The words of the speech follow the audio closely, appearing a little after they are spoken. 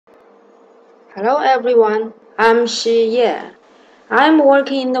Hello everyone, I'm Shi Ye. I'm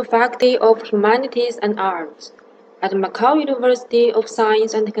working in the Faculty of Humanities and Arts at Macau University of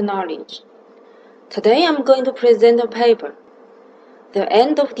Science and Technology. Today I'm going to present a paper, The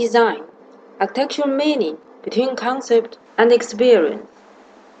End of Design, Architectural Meaning Between Concept and Experience.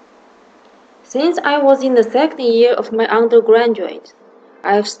 Since I was in the second year of my undergraduate,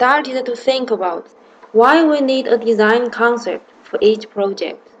 I have started to think about why we need a design concept for each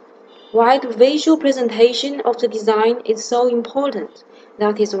project. Why the visual presentation of the design is so important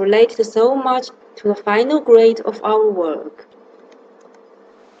that is related so much to the final grade of our work.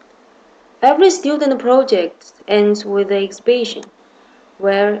 Every student project ends with an exhibition,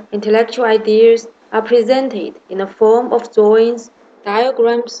 where intellectual ideas are presented in the form of drawings,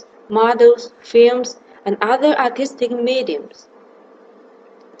 diagrams, models, films, and other artistic mediums.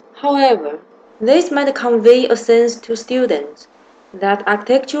 However, this might convey a sense to students that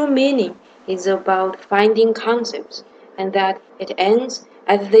architectural meaning is about finding concepts, and that it ends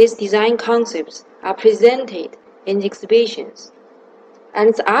as these design concepts are presented in exhibitions.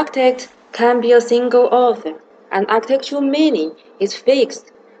 And the architect can be a single author, and architectural meaning is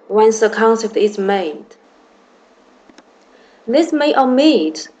fixed once a concept is made. This may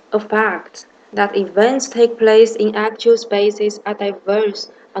omit a fact that events take place in actual spaces are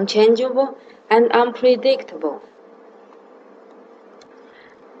diverse, unchangeable, and unpredictable.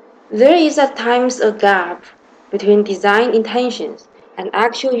 There is at times a gap between design intentions and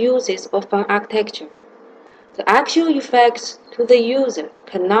actual uses of an architecture. The actual effects to the user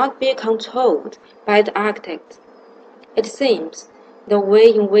cannot be controlled by the architect. It seems the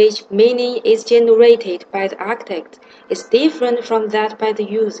way in which meaning is generated by the architect is different from that by the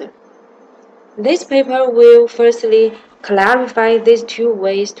user. This paper will firstly clarify these two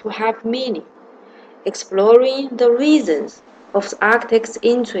ways to have meaning, exploring the reasons of the architect's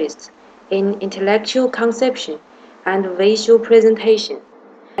interest in intellectual conception and visual presentation,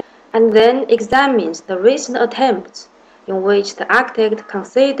 and then examines the recent attempts in which the architect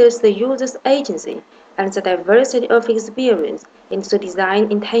considers the user's agency and the diversity of experience into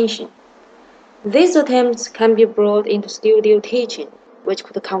design intention. These attempts can be brought into studio teaching, which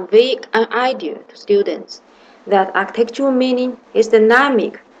could convey an idea to students that architectural meaning is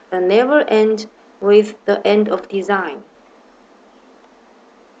dynamic and never ends with the end of design.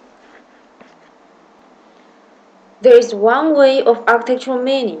 There is one way of architectural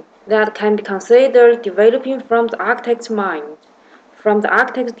meaning that can be considered developing from the architect's mind, from the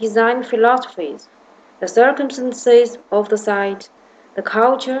architect's design philosophies, the circumstances of the site, the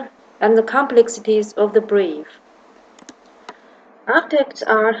culture, and the complexities of the brief. Architects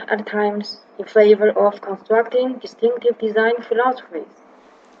are, at times, in favor of constructing distinctive design philosophies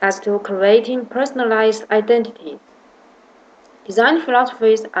as to creating personalized identities. Design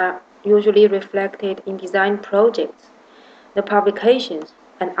philosophies are usually reflected in design projects, the publications,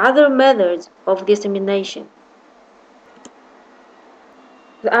 and other methods of dissemination.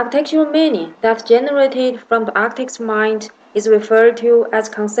 The architectural meaning that's generated from the architect's mind is referred to as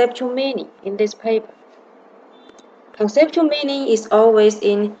conceptual meaning in this paper. Conceptual meaning is always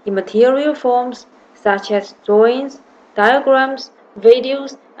in immaterial forms such as drawings, diagrams,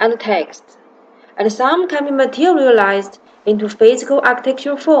 videos, and text, and some can be materialized into physical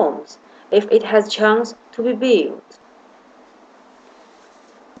architectural forms if it has chance to be built.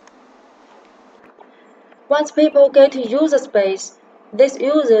 Once people get to use a space, these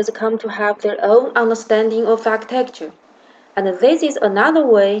users come to have their own understanding of architecture, and this is another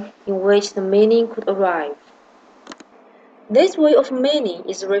way in which the meaning could arrive. This way of meaning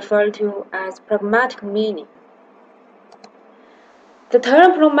is referred to as pragmatic meaning. The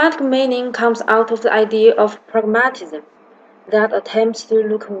term pragmatic meaning comes out of the idea of pragmatism, that attempts to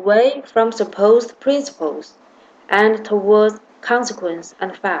look away from supposed principles and towards consequence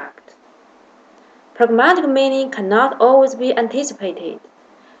and fact. Pragmatic meaning cannot always be anticipated.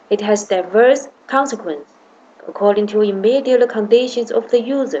 It has diverse consequences according to immediate conditions of the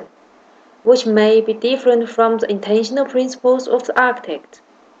user, which may be different from the intentional principles of the architect.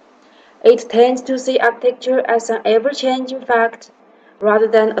 It tends to see architecture as an ever-changing fact rather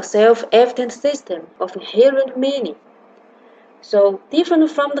than a self-evident system of inherent meaning. So, different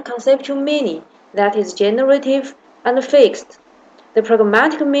from the conceptual meaning that is generative and fixed, the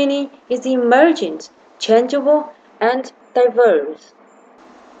pragmatic meaning is emergent, changeable, and diverse.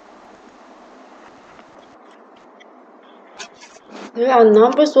 There are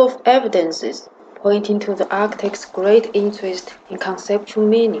numbers of evidences pointing to the architect's great interest in conceptual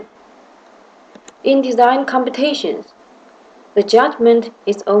meaning. In design competitions, the judgment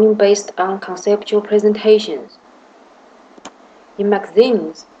is only based on conceptual presentations. In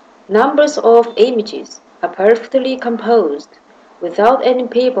magazines, Numbers of images are perfectly composed, without any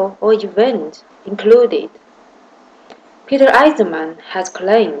people or event included. Peter Eisenman has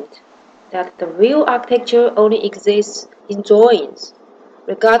claimed that the real architecture only exists in drawings,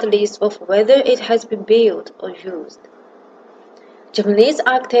 regardless of whether it has been built or used. Japanese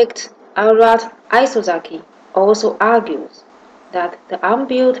architect Arad Isozaki also argues that the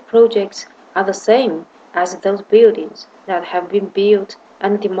unbuilt projects are the same as those buildings that have been built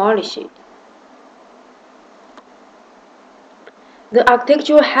and demolished. The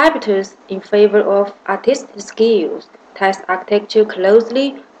architectural habitus in favor of artistic skills ties architecture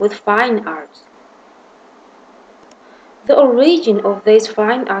closely with fine arts. The origin of this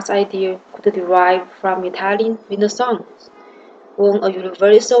fine arts idea could derive from Italian Renaissance, when a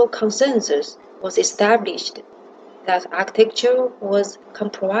universal consensus was established that architecture was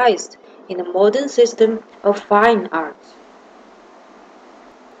comprised in a modern system of fine arts.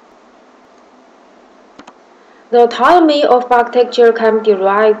 The autonomy of architecture can be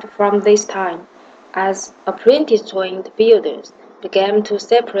derived from this time, as apprentice-trained builders began to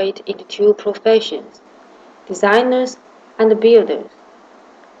separate into two professions, designers and builders.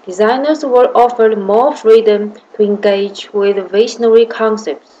 Designers were offered more freedom to engage with visionary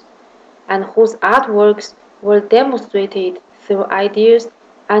concepts, and whose artworks were demonstrated through ideas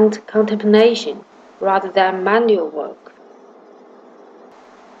and contemplation rather than manual work.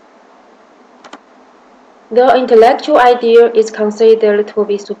 The intellectual idea is considered to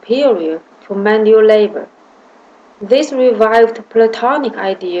be superior to manual labor. This revived Platonic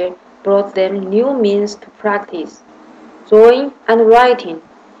idea brought them new means to practice, drawing and writing,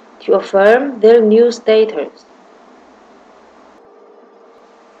 to affirm their new status.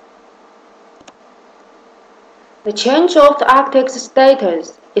 The change of the architect's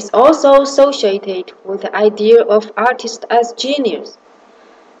status is also associated with the idea of artist as genius,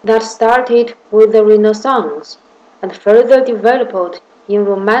 that started with the Renaissance and further developed in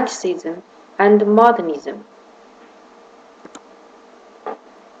Romanticism and Modernism.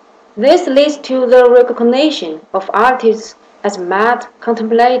 This leads to the recognition of artists as mad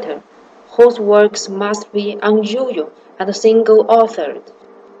contemplators, whose works must be unusual and single-authored.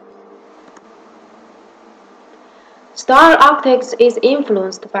 Style architecture is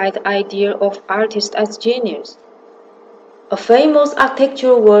influenced by the idea of artist as genius. A famous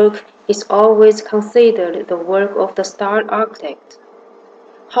architectural work is always considered the work of the style architect.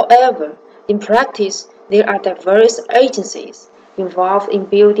 However, in practice, there are diverse agencies involved in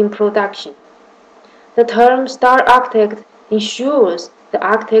building production. The term style architect ensures the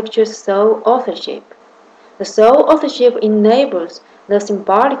architecture's sole authorship. The sole authorship enables the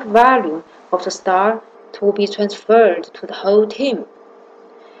symbolic value of the style to be transferred to the whole team.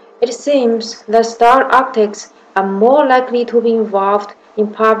 It seems that style architects are more likely to be involved in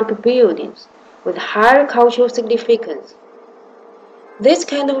public buildings with higher cultural significance. This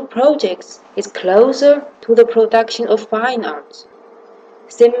kind of projects is closer to the production of fine arts,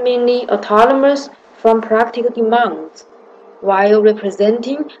 seemingly autonomous from practical demands, while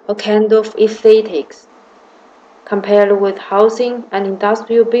representing a kind of aesthetics, compared with housing and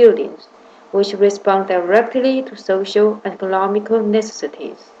industrial buildings, which respond directly to social and economical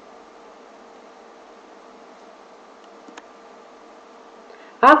necessities.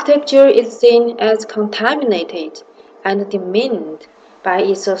 Architecture is seen as contaminated and demeaned by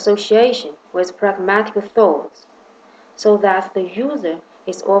its association with pragmatic thoughts, so that the user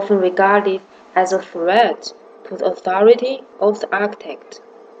is often regarded as a threat to the authority of the architect.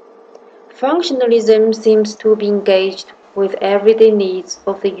 Functionalism seems to be engaged with everyday needs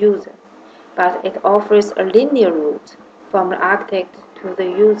of the user, but it offers a linear route from the architect to the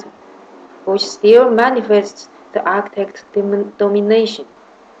user, which still manifests the architect's domination.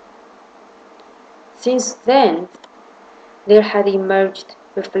 Since then, there had emerged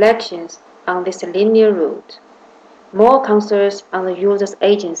reflections on this linear route, more concerns on the user's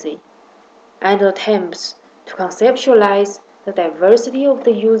agency, and attempts to conceptualize the diversity of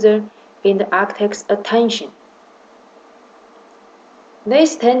the user in the architect's attention.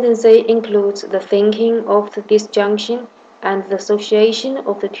 This tendency includes the thinking of the disjunction and the association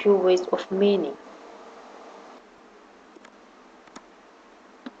of the two ways of meaning.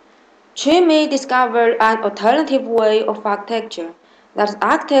 Chimay discovered an alternative way of architecture, that the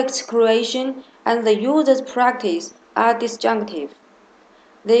architect's creation and the user's practice are disjunctive.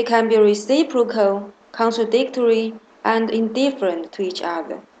 They can be reciprocal, contradictory, and indifferent to each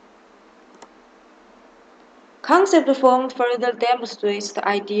other. Concept form further demonstrates the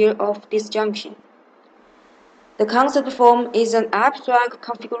idea of disjunction. The concept form is an abstract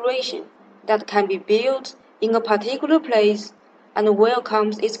configuration that can be built in a particular place and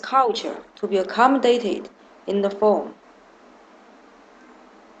welcomes its culture to be accommodated in the form.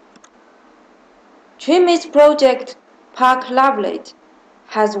 Trim's project, Park Lovelet,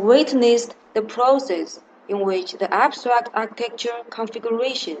 has witnessed the process in which the abstract architecture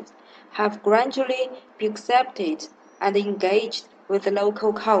configurations have gradually been accepted and engaged with the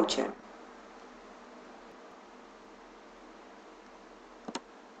local culture.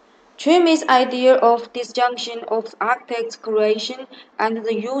 Trim's idea of disjunction of architect's creation and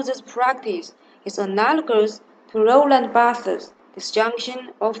the user's practice is analogous to Roland Barthes' disjunction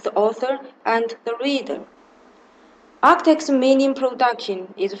of the author and the reader. Architect's meaning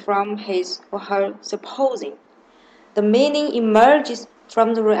production is from his or her supposing. The meaning emerges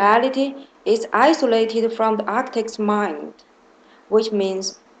from the reality is isolated from the architect's mind, which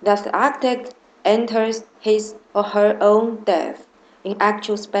means that the architect enters his or her own depth in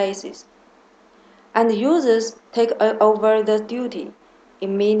actual spaces, and users take over the duty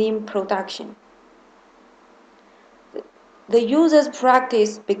in meaning production. The user's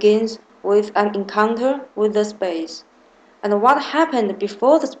practice begins with an encounter with the space, and what happened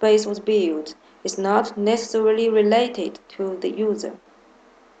before the space was built is not necessarily related to the user.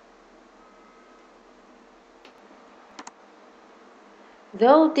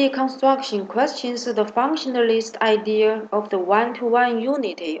 Though deconstruction questions the functionalist idea of the one-to-one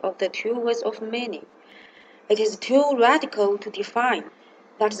unity of the two ways of meaning, it is too radical to define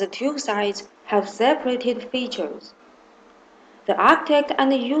that the two sides have separated features. The architect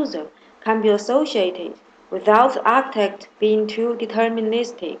and the user can be associated without the architect being too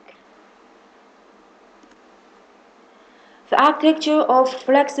deterministic. The architecture of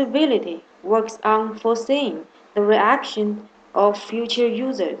flexibility works on foreseeing the reaction of future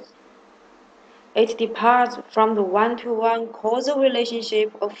users. It departs from the one-to-one causal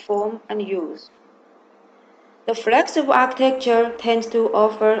relationship of form and use. The flexible architecture tends to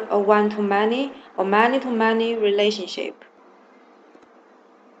offer a one-to-many or many-to-many relationship.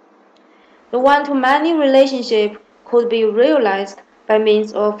 The one-to-many relationship could be realized by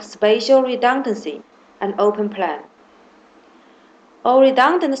means of spatial redundancy and open plan. A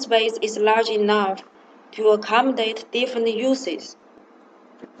redundant space is large enough to accommodate different uses,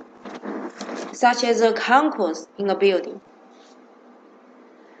 such as a concourse in a building.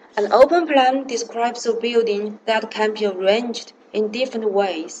 An open plan describes a building that can be arranged in different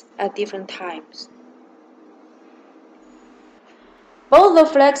ways at different times. Both the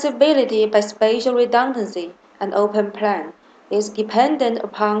flexibility by spatial redundancy and open plan is dependent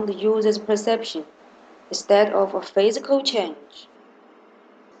upon the user's perception instead of a physical change.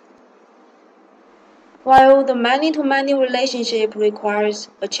 While the many-to-many relationship requires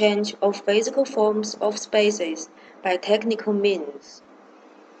a change of physical forms of spaces by technical means.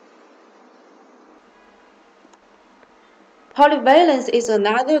 Polyvalence is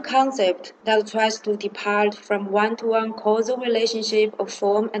another concept that tries to depart from one-to-one causal relationship of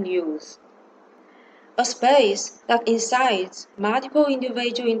form and use. A space that incites multiple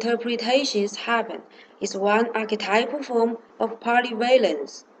individual interpretations happen is one archetypal form of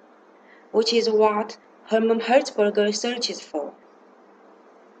polyvalence, which is what Hermann Hertzberger searches for.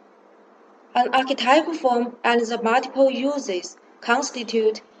 An archetypal form and the multiple uses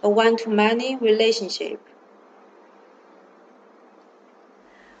constitute a one-to-many relationship.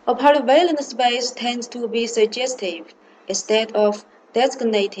 A polyvalent space tends to be suggestive instead of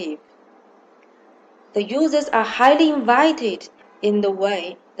designative. The users are highly invited in the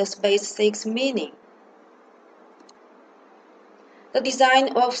way the space seeks meaning. The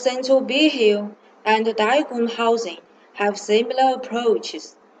design of central B hill and diagonal housing have similar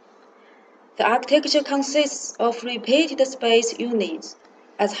approaches. The architecture consists of repeated space units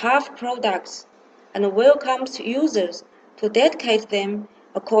as half products and welcomes users to dedicate them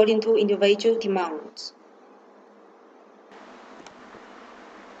according to individual demands.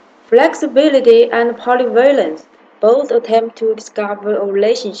 Flexibility and polyvalence both attempt to discover a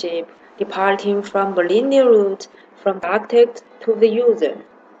relationship departing from the linear route from the architect to the user.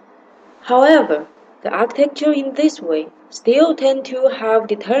 However, the architecture in this way still tend to have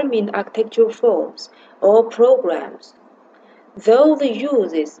determined architectural forms or programs, though the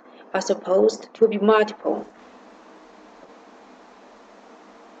uses are supposed to be multiple.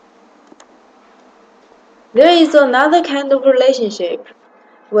 There is another kind of relationship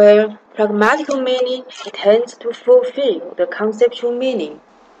where pragmatical meaning tends to fulfill the conceptual meaning.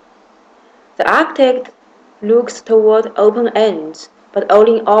 The architect looks toward open ends, but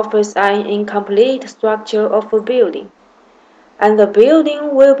only offers an incomplete structure of a building, and the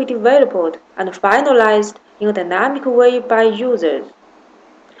building will be developed and finalized in a dynamic way by users.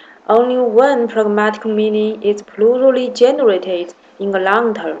 Only when pragmatic meaning is plurally generated in the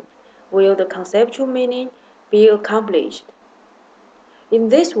long term will the conceptual meaning be accomplished. In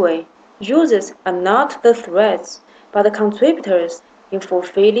this way, users are not the threats, but the contributors in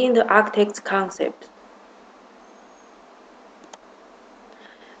fulfilling the architect's concept.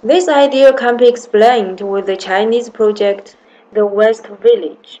 This idea can be explained with the Chinese project, the West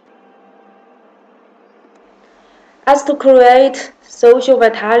Village. As to create social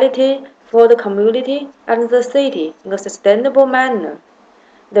vitality for the community and the city in a sustainable manner,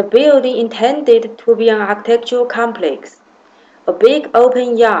 the building intended to be an architectural complex, a big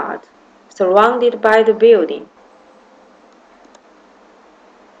open yard surrounded by the building.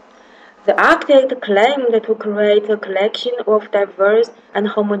 The architect claimed to create a collection of diverse and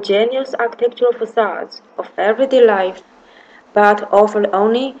homogeneous architectural facades of everyday life, but offered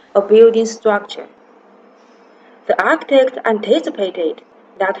only a building structure. The architect anticipated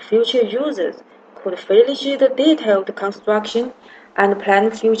that future users could finish the detailed construction and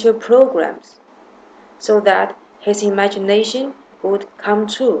plan future programs, so that his imagination would come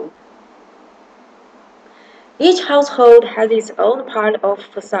true. Each household has its own part of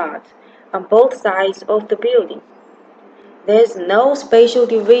facade on both sides of the building. There is no spatial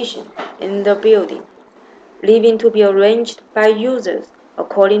division in the building, leaving to be arranged by users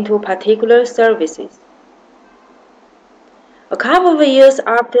according to particular services. A couple of years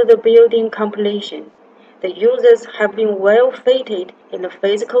after the building completion, the users have been well fitted in the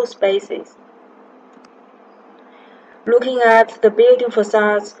physical spaces. Looking at the building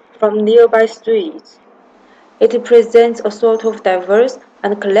facades from nearby streets, it presents a sort of diverse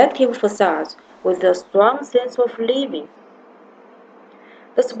and collective facade with a strong sense of living.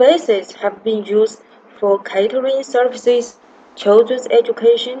 The spaces have been used for catering services, children's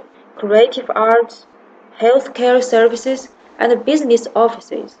education, creative arts, healthcare services, and business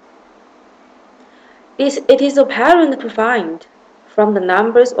offices. It is apparent to find, from the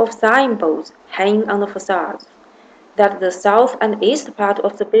numbers of signboards hanging on the facades, that the south and east part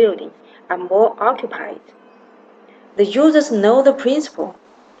of the building are more occupied. The users know the principle.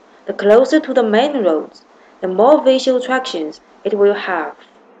 The closer to the main roads, the more visual attractions it will have.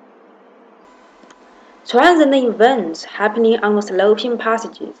 Transient events happening on the sloping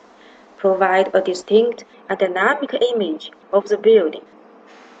passages provide a distinct and dynamic image of the building.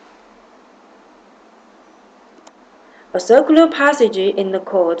 A circular passage in the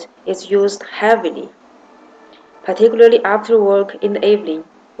court is used heavily, particularly after work in the evening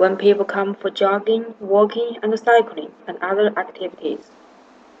when people come for jogging, walking, and cycling and other activities.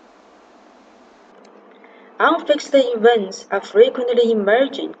 Unfixed events are frequently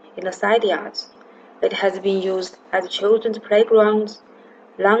emerging in the side yards. It has been used as children's playgrounds,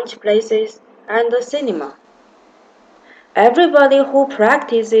 lunch places, and a cinema. Everybody who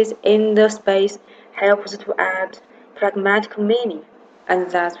practices in the space helps to add pragmatic meaning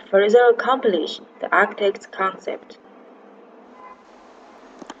and thus further accomplish the architect's concept.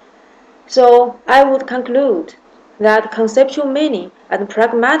 So I would conclude that conceptual meaning and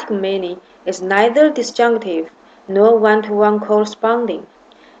pragmatic meaning is neither disjunctive nor one-to-one corresponding.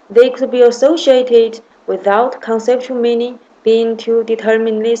 They could be associated without conceptual meaning being too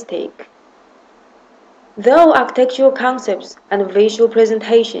deterministic. Though architectural concepts and visual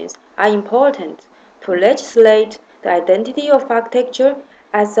presentations are important to legislate the identity of architecture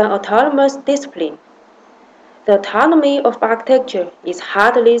as an autonomous discipline, the autonomy of architecture is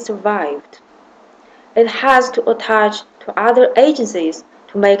hardly survived. It has to attach to other agencies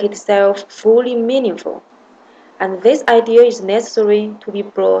to make itself fully meaningful, and this idea is necessary to be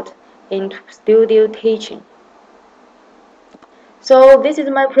brought into studio teaching. So this is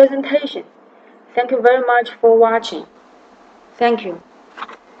my presentation. Thank you very much for watching. Thank you.